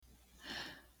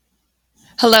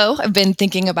Hello, I've been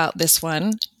thinking about this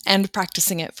one and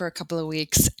practicing it for a couple of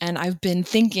weeks, and I've been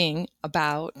thinking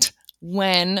about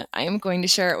when I am going to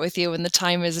share it with you, and the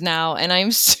time is now, and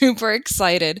I'm super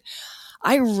excited.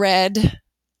 I read,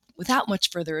 without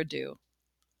much further ado,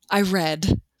 I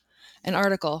read an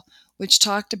article which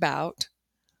talked about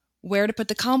where to put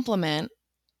the compliment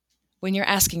when you're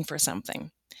asking for something.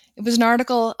 It was an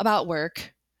article about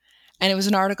work, and it was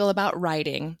an article about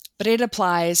writing, but it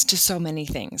applies to so many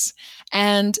things.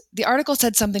 And the article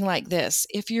said something like this: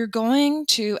 if you're going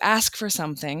to ask for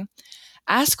something,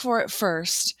 ask for it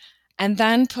first and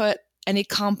then put any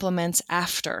compliments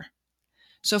after.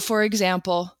 So, for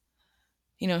example,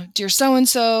 dear so and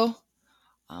so,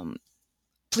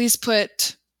 please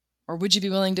put, or would you be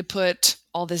willing to put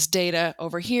all this data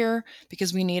over here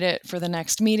because we need it for the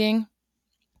next meeting,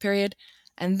 period.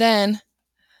 And then,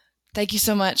 thank you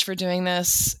so much for doing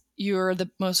this. You're the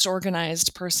most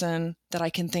organized person that I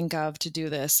can think of to do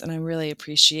this, and I really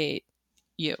appreciate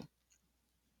you.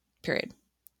 Period.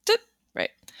 Right.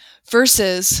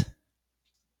 Versus,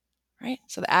 right?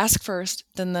 So the ask first,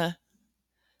 then the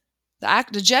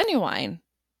genuine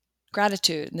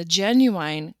gratitude and the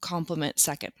genuine compliment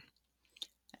second.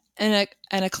 And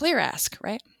a clear ask,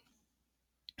 right?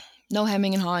 No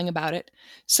hemming and hawing about it.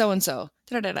 So and so,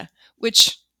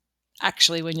 which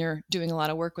actually, when you're doing a lot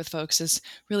of work with folks, is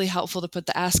really helpful to put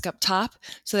the ask up top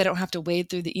so they don't have to wade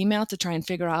through the email to try and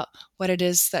figure out what it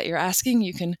is that you're asking.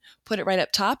 You can put it right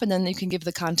up top and then you can give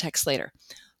the context later.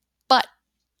 But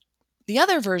the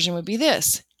other version would be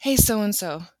this: hey, so and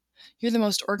so, you're the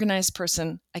most organized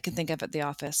person I can think of at the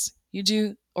office. You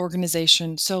do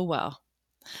organization so well.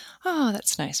 Oh,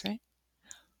 that's nice, right?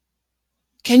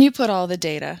 Can you put all the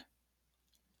data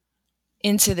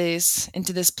into this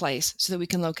place so that we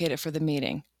can locate it for the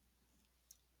meeting?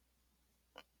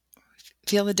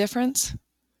 Feel the difference?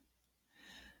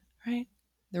 Right?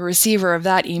 The receiver of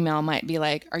that email might be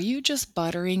like, are you just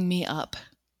buttering me up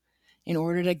in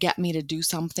order to get me to do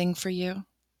something for you?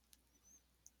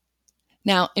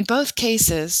 Now, in both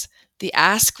cases, the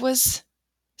ask was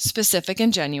specific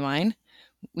and genuine.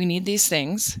 We need these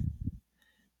things.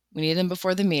 We need them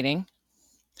before the meeting.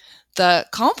 The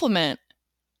compliment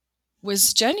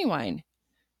was genuine.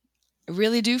 I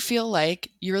really do feel like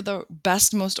you're the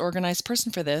best, most organized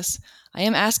person for this. I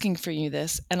am asking for you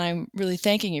this, and I'm really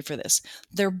thanking you for this.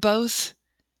 They're both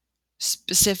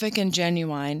specific and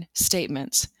genuine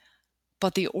statements,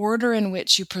 but the order in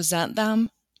which you present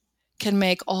them can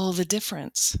make all the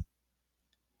difference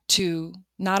to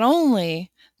not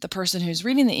only the person who's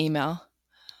reading the email,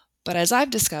 but as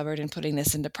I've discovered in putting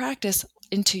this into practice,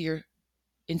 into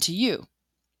you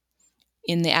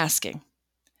in the asking.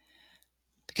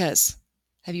 Because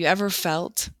have you ever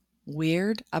felt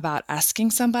weird about asking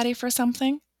somebody for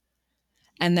something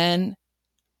and then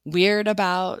weird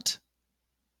about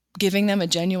giving them a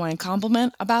genuine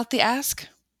compliment about the ask?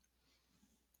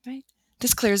 Right?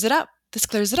 This clears it up.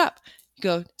 You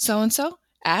go, so and so,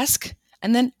 ask,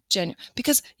 and then genuine,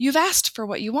 because you've asked for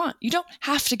what you want. You don't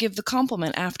have to give the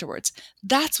compliment afterwards.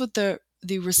 That's what the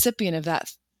recipient of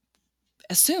that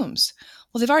assumes.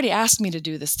 Well, they've already asked me to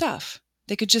do the stuff.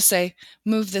 They could just say,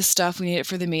 move this stuff, we need it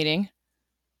for the meeting,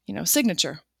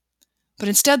 signature. But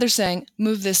instead they're saying,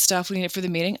 move this stuff, we need it for the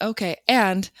meeting. Okay,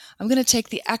 and I'm going to take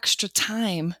the extra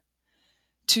time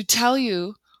to tell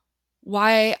you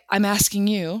why I'm asking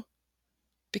you,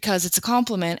 because it's a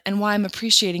compliment, and why I'm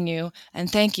appreciating you,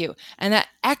 and thank you. And that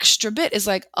extra bit is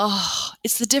like, oh,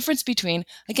 it's the difference between,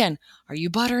 again, are you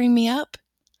buttering me up?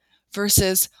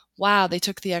 Versus, wow, they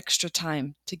took the extra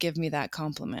time to give me that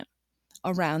compliment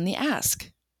around the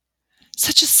ask.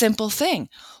 Such a simple thing.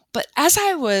 But as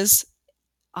I was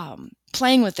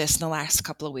playing with this in the last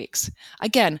couple of weeks,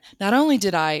 again, not only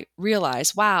did I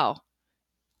realize, wow,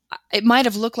 it might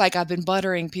have looked like I've been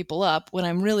buttering people up when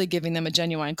I'm really giving them a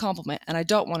genuine compliment, and I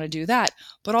don't want to do that,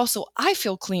 but also I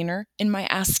feel cleaner in my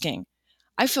asking.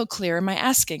 I feel clear in my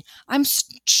asking. I'm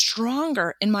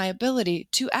stronger in my ability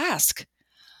to ask.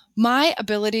 My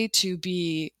ability to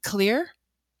be clear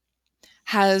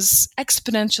has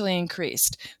exponentially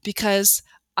increased because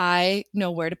I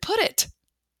know where to put it.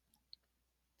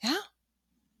 Yeah.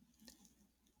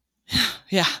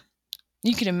 Yeah.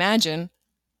 You can imagine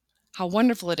how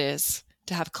wonderful it is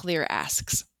to have clear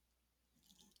asks.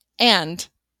 And,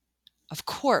 of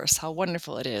course, how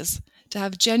wonderful it is to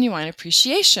have genuine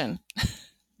appreciation.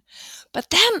 But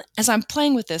then, as I'm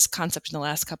playing with this concept in the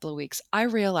last couple of weeks, I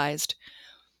realized,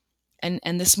 and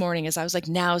this morning, as I was like,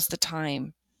 now's the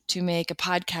time to make a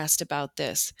podcast about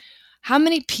this. How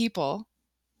many people,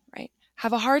 right,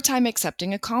 have a hard time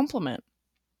accepting a compliment,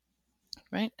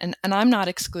 right? And I'm not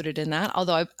excluded in that,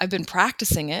 although I've been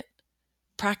practicing it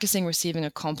practicing receiving a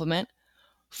compliment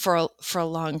for a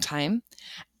long time,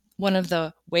 one of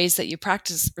the ways that you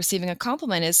practice receiving a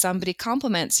compliment is somebody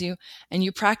compliments you and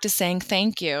you practice saying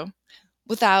thank you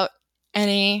without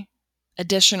any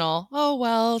additional, oh,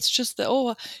 well, it's just the,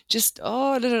 oh, just,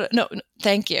 oh, no, no, no,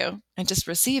 thank you, and just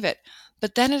receive it.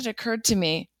 But then it occurred to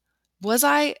me, was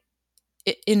I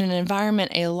in an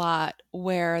environment a lot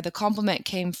where the compliment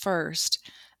came first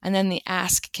and then the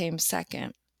ask came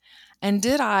second? And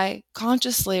did I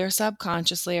consciously or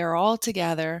subconsciously or all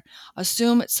together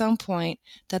assume at some point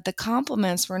that the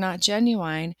compliments were not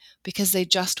genuine because they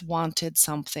just wanted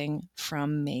something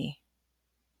from me?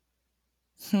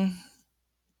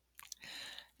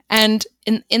 And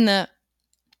in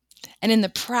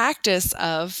the practice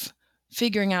of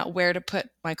figuring out where to put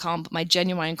my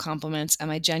genuine compliments and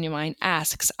my genuine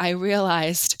asks, I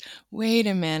realized, wait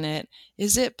a minute,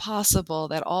 is it possible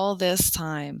that all this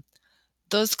time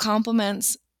those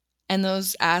compliments and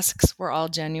those asks were all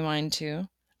genuine too?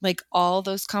 Like all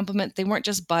those compliments, they weren't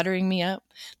just buttering me up.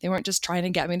 They weren't just trying to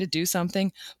get me to do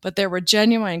something, but there were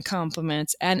genuine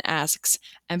compliments and asks.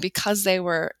 And because they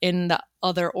were in the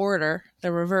other order,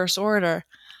 the reverse order,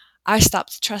 I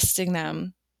stopped trusting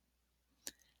them.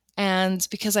 And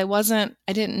because I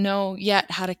didn't know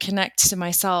yet how to connect to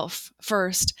myself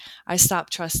first, I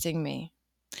stopped trusting me.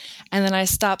 And then I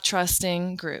stopped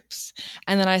trusting groups.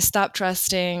 And then I stopped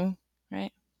trusting,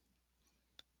 right,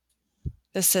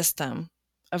 the system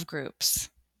of groups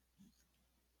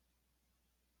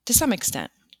to some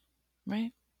extent,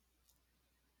 right?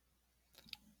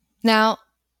 Now,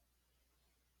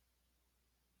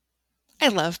 I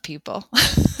love people.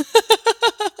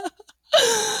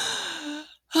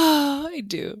 Oh, I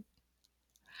do.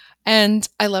 And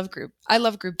I love group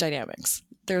dynamics.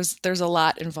 There's a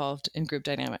lot involved in group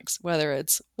dynamics, whether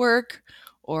it's work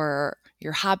or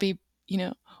your hobby,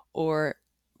 or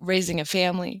raising a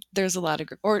family. There's a lot of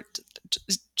group, or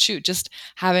shoot, just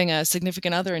having a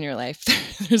significant other in your life.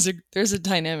 There's a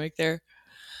dynamic there,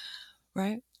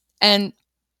 right? And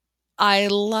I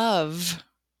love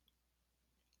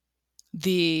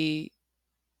the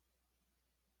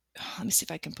let me see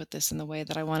if I can put this in the way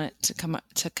that I want it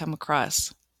to come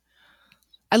across.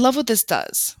 I love what this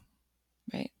does,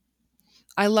 right?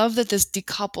 I love that this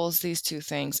decouples these two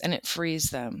things and it frees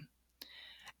them.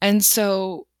 And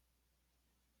so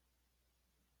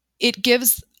it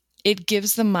gives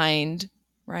the mind,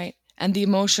 right, and the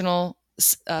emotional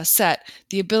set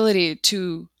the ability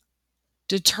to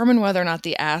determine whether or not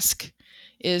the ask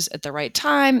is at the right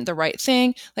time, the right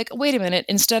thing. Like, wait a minute,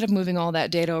 instead of moving all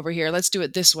that data over here, let's do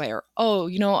it this way. Or, oh,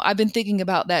 I've been thinking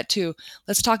about that too.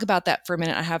 Let's talk about that for a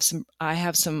minute. I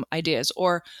have some ideas.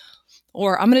 Or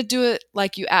I'm going to do it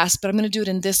like you asked, but I'm going to do it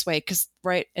in this way because,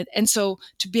 right? And so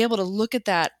to be able to look at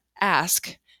that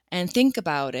ask and think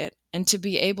about it and to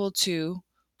be able to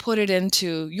put it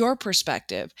into your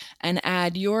perspective and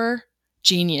add your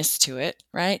genius to it,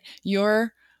 right?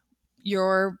 Your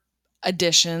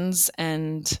additions,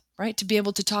 and right, to be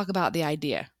able to talk about the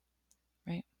idea,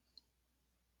 right?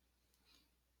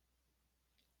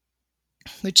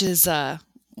 Which is I'll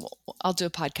do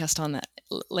a podcast on that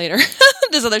later.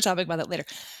 There's other topic about that later.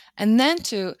 And then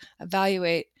to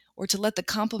evaluate or to let the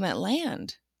compliment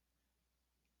land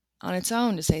on its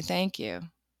own, to say thank you,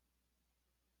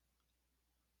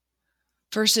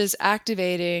 versus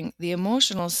activating the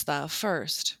emotional stuff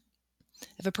first.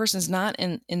 If a person's not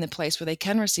in the place where they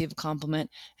can receive a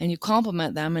compliment and you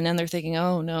compliment them and then they're thinking,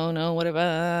 oh, no,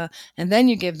 whatever, and then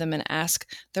you give them an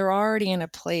ask, they're already in a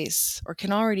place or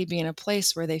can already be in a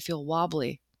place where they feel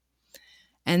wobbly.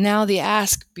 And now the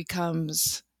ask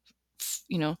becomes,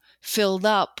 filled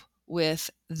up with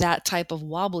that type of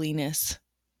wobbliness,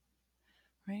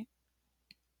 right?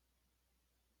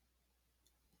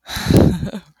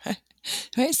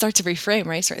 Right? Start to reframe,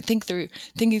 right? Start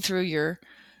thinking through your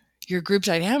group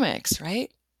dynamics, right?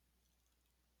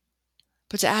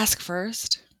 But to ask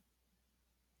first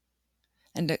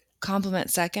and to compliment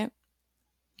second.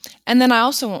 And then I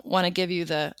also want to give you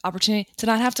the opportunity to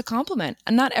not have to compliment.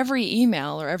 And not every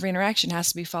email or every interaction has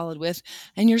to be followed with,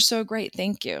 and you're so great,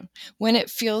 thank you. When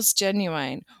it feels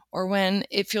genuine, or when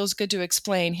it feels good to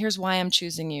explain, here's why I'm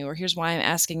choosing you, or here's why I'm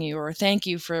asking you, or thank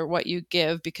you for what you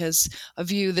give because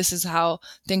of you. This is how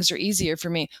things are easier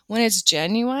for me. When it's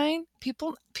genuine,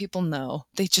 people know.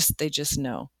 They just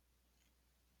know.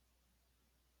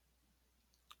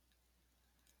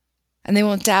 And they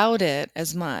won't doubt it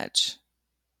as much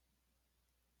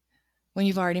when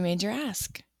you've already made your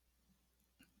ask.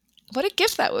 What a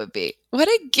gift that would be. What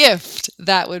a gift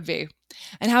that would be.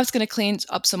 And how it's going to clean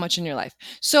up so much in your life.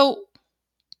 So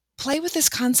play with this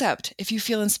concept if you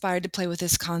feel inspired to play with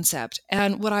this concept.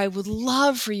 And what I would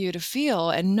love for you to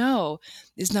feel and know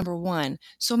is, number one,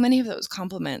 so many of those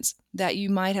compliments that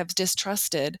you might have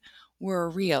distrusted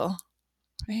were real,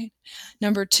 right?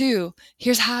 Number two,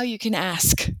 here's how you can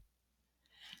ask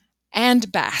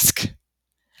and bask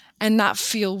and not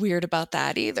feel weird about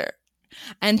that either.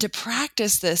 And to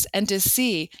practice this and to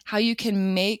see how you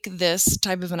can make this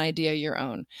type of an idea your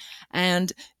own.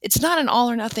 And it's not an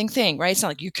all or nothing thing, right? It's not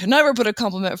like you can never put a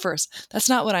compliment first. That's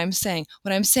not what I'm saying.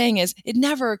 What I'm saying is it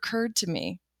never occurred to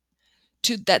me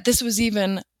that this was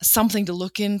even something to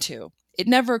look into. It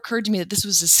never occurred to me that this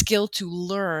was a skill to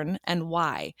learn and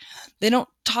why. They don't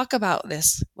talk about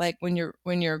this like when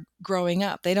you're growing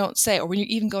up. They don't say, or when you're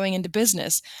even going into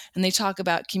business and they talk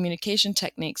about communication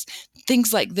techniques,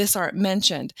 things like this aren't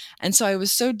mentioned. And so I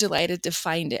was so delighted to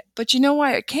find it. But you know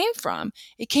where it came from?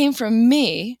 It came from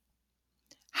me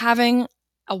having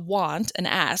a want, an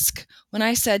ask, when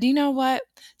I said, you know what,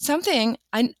 something,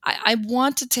 I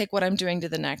want to take what I'm doing to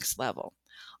the next level.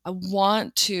 I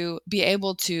want to be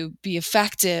able to be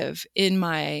effective in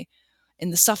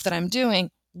the stuff that I'm doing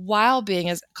while being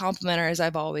as complimentary as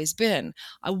I've always been.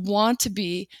 I want to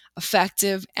be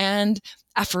effective and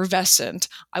effervescent.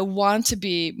 I want to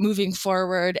be moving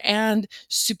forward and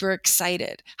super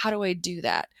excited. How do I do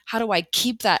that? How do I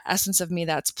keep that essence of me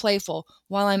that's playful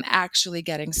while I'm actually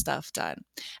getting stuff done?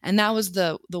 And that was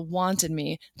the want in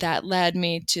me that led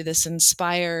me to this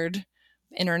inspired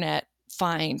internet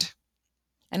find.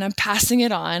 And I'm passing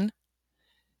it on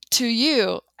to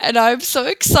you. And I'm so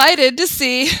excited to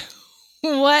see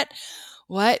what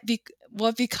what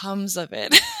becomes of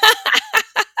it.